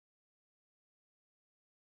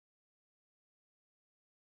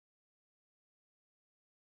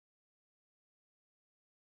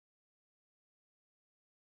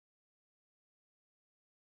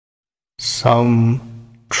some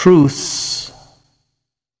truths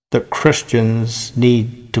that Christians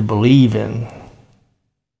need to believe in.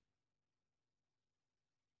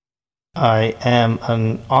 I am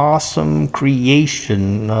an awesome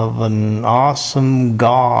creation of an awesome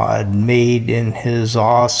God made in His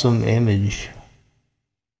awesome image.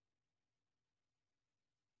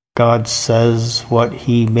 God says what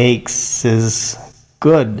He makes is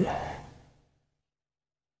good.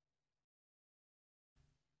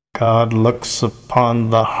 God looks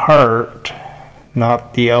upon the heart,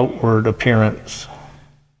 not the outward appearance.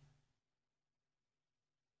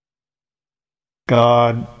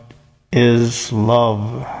 God is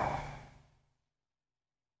love.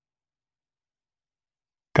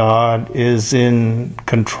 God is in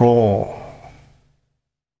control.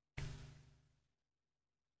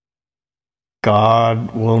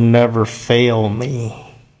 God will never fail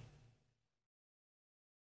me.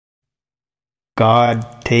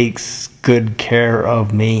 God takes good care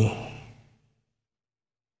of me.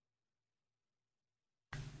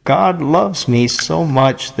 God loves me so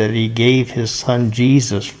much that He gave His Son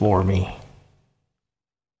Jesus for me.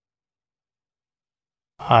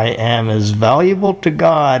 I am as valuable to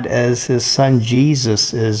God as His Son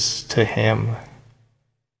Jesus is to Him.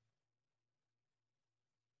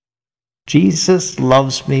 Jesus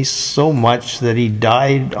loves me so much that He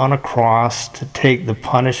died on a cross to take the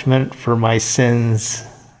punishment for my sins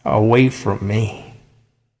away from me.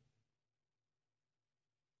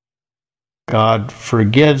 God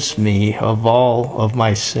forgives me of all of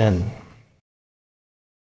my sin.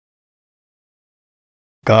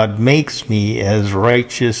 God makes me as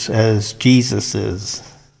righteous as Jesus is.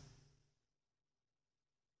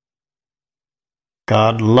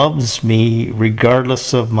 God loves me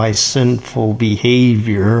regardless of my sinful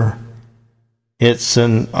behavior. It's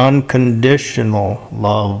an unconditional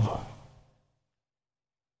love.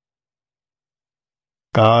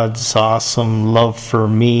 God's awesome love for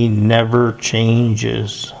me never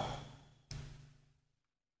changes.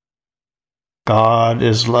 God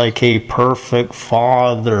is like a perfect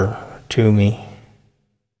Father to me.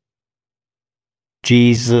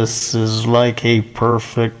 Jesus is like a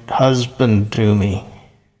perfect husband to me.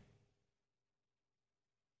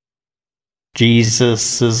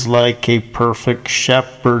 Jesus is like a perfect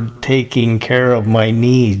shepherd taking care of my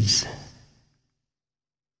needs.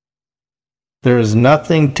 There is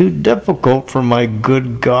nothing too difficult for my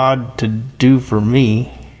good God to do for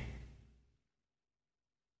me.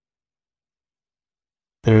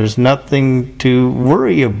 There is nothing to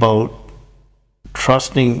worry about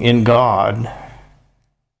trusting in God.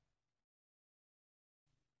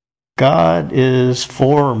 God is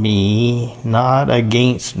for me, not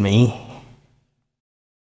against me.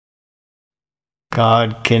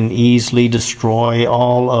 God can easily destroy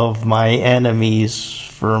all of my enemies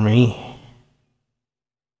for me.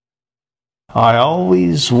 I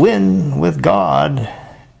always win with God.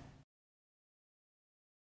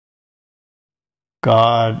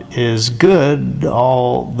 God is good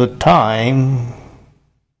all the time,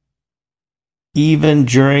 even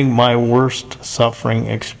during my worst suffering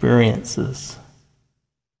experiences.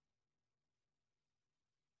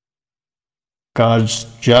 God's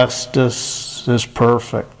justice is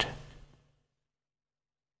perfect.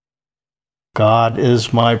 God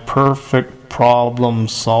is my perfect problem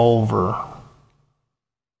solver.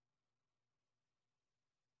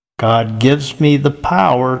 God gives me the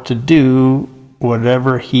power to do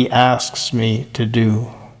whatever He asks me to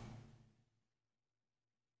do.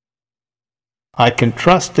 I can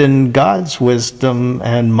trust in God's wisdom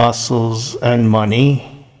and muscles and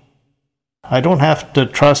money. I don't have to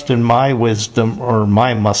trust in my wisdom or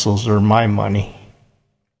my muscles or my money.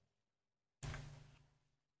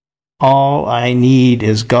 All I need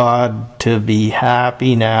is God to be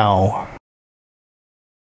happy now.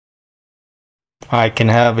 I can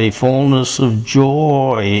have a fullness of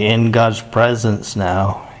joy in God's presence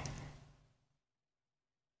now.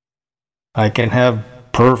 I can have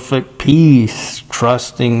perfect peace,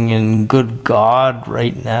 trusting in good God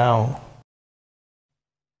right now.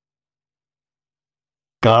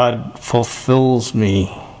 God fulfills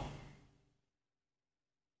me.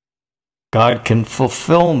 God can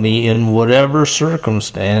fulfill me in whatever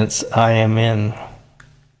circumstance I am in.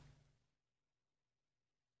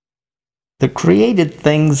 The created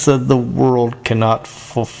things of the world cannot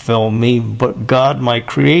fulfill me, but God, my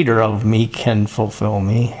creator of me, can fulfill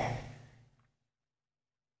me.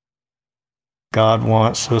 God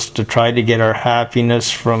wants us to try to get our happiness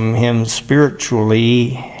from Him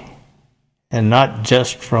spiritually and not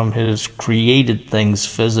just from His created things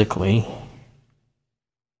physically.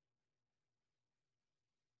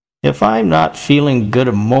 If I'm not feeling good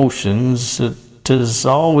emotions, it is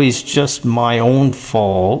always just my own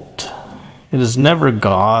fault. It is never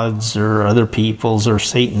God's or other people's or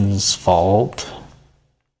Satan's fault.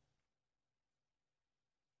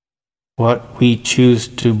 What we choose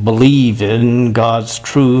to believe in, God's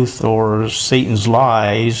truth or Satan's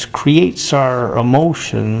lies, creates our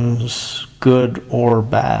emotions, good or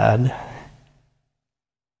bad.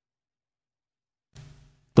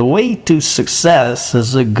 The way to success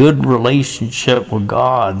is a good relationship with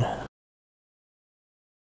God.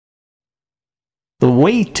 The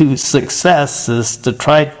way to success is to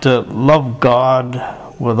try to love God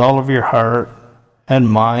with all of your heart and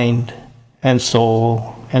mind and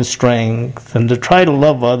soul and strength, and to try to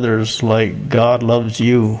love others like God loves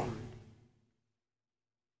you.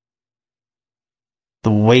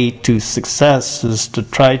 The way to success is to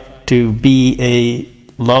try to be a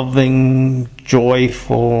loving,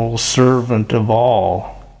 joyful servant of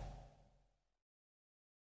all.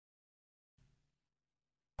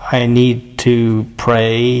 I need to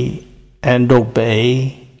pray and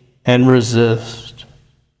obey and resist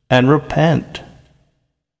and repent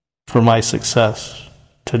for my success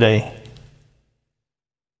today.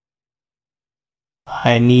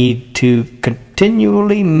 I need to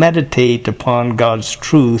continually meditate upon God's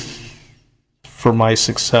truth for my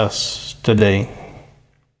success today.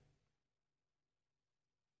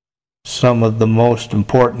 Some of the most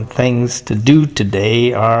important things to do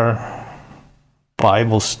today are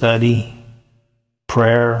Bible study,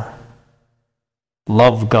 prayer,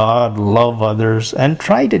 love God, love others, and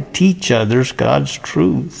try to teach others God's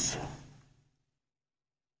truth.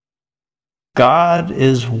 God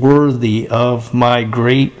is worthy of my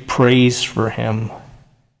great praise for Him.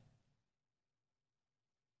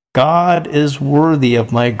 God is worthy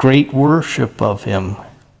of my great worship of Him.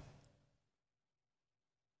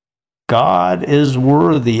 God is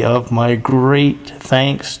worthy of my great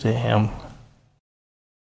thanks to Him.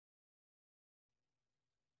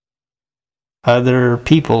 Other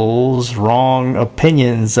people's wrong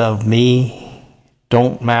opinions of me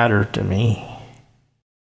don't matter to me.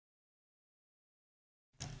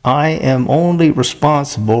 I am only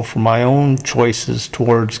responsible for my own choices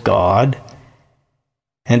towards God,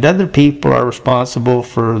 and other people are responsible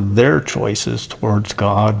for their choices towards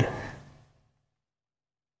God.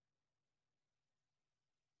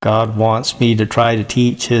 God wants me to try to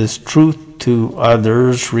teach His truth to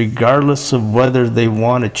others, regardless of whether they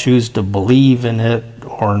want to choose to believe in it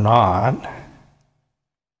or not.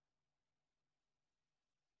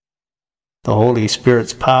 The Holy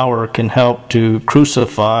Spirit's power can help to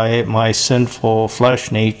crucify my sinful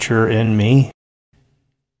flesh nature in me.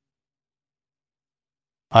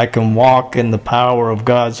 I can walk in the power of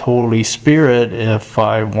God's Holy Spirit if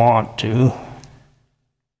I want to.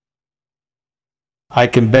 I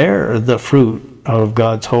can bear the fruit of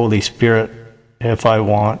God's Holy Spirit if I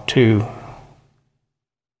want to.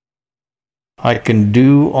 I can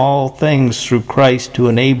do all things through Christ who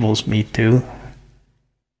enables me to.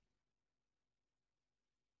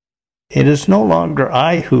 It is no longer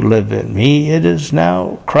I who live in me, it is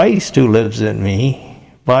now Christ who lives in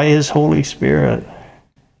me by His Holy Spirit.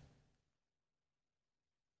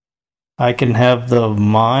 I can have the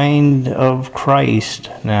mind of Christ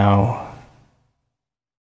now.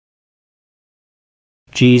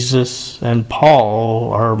 Jesus and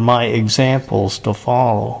Paul are my examples to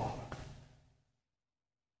follow.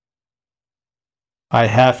 I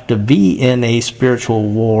have to be in a spiritual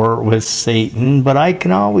war with Satan, but I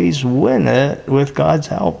can always win it with God's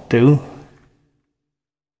help too.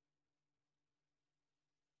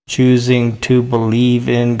 Choosing to believe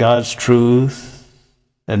in God's truth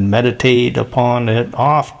and meditate upon it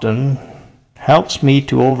often helps me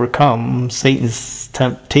to overcome Satan's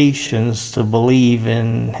temptations to believe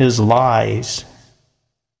in his lies.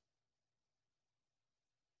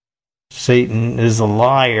 Satan is a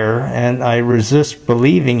liar, and I resist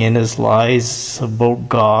believing in his lies about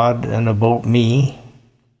God and about me.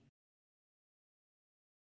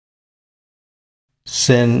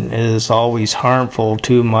 Sin is always harmful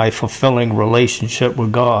to my fulfilling relationship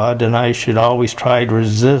with God, and I should always try to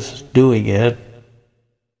resist doing it,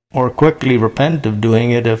 or quickly repent of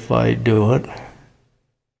doing it if I do it.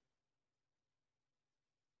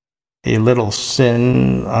 A little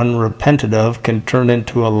sin unrepented of can turn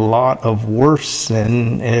into a lot of worse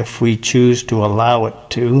sin if we choose to allow it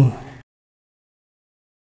to.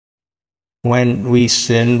 When we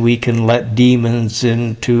sin, we can let demons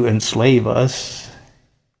in to enslave us.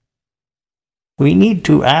 We need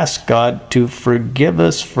to ask God to forgive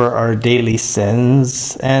us for our daily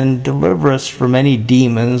sins and deliver us from any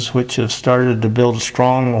demons which have started to build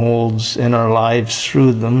strongholds in our lives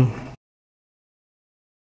through them.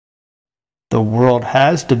 The world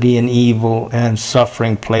has to be an evil and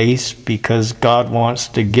suffering place because God wants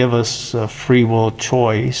to give us a free will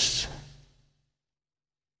choice.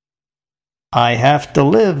 I have to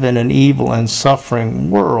live in an evil and suffering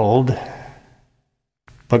world,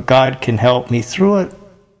 but God can help me through it,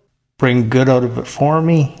 bring good out of it for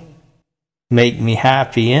me, make me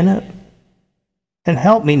happy in it, and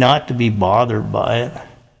help me not to be bothered by it.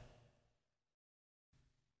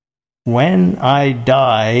 When I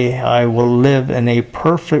die, I will live in a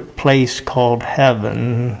perfect place called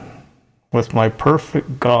heaven with my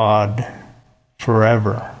perfect God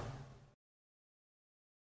forever.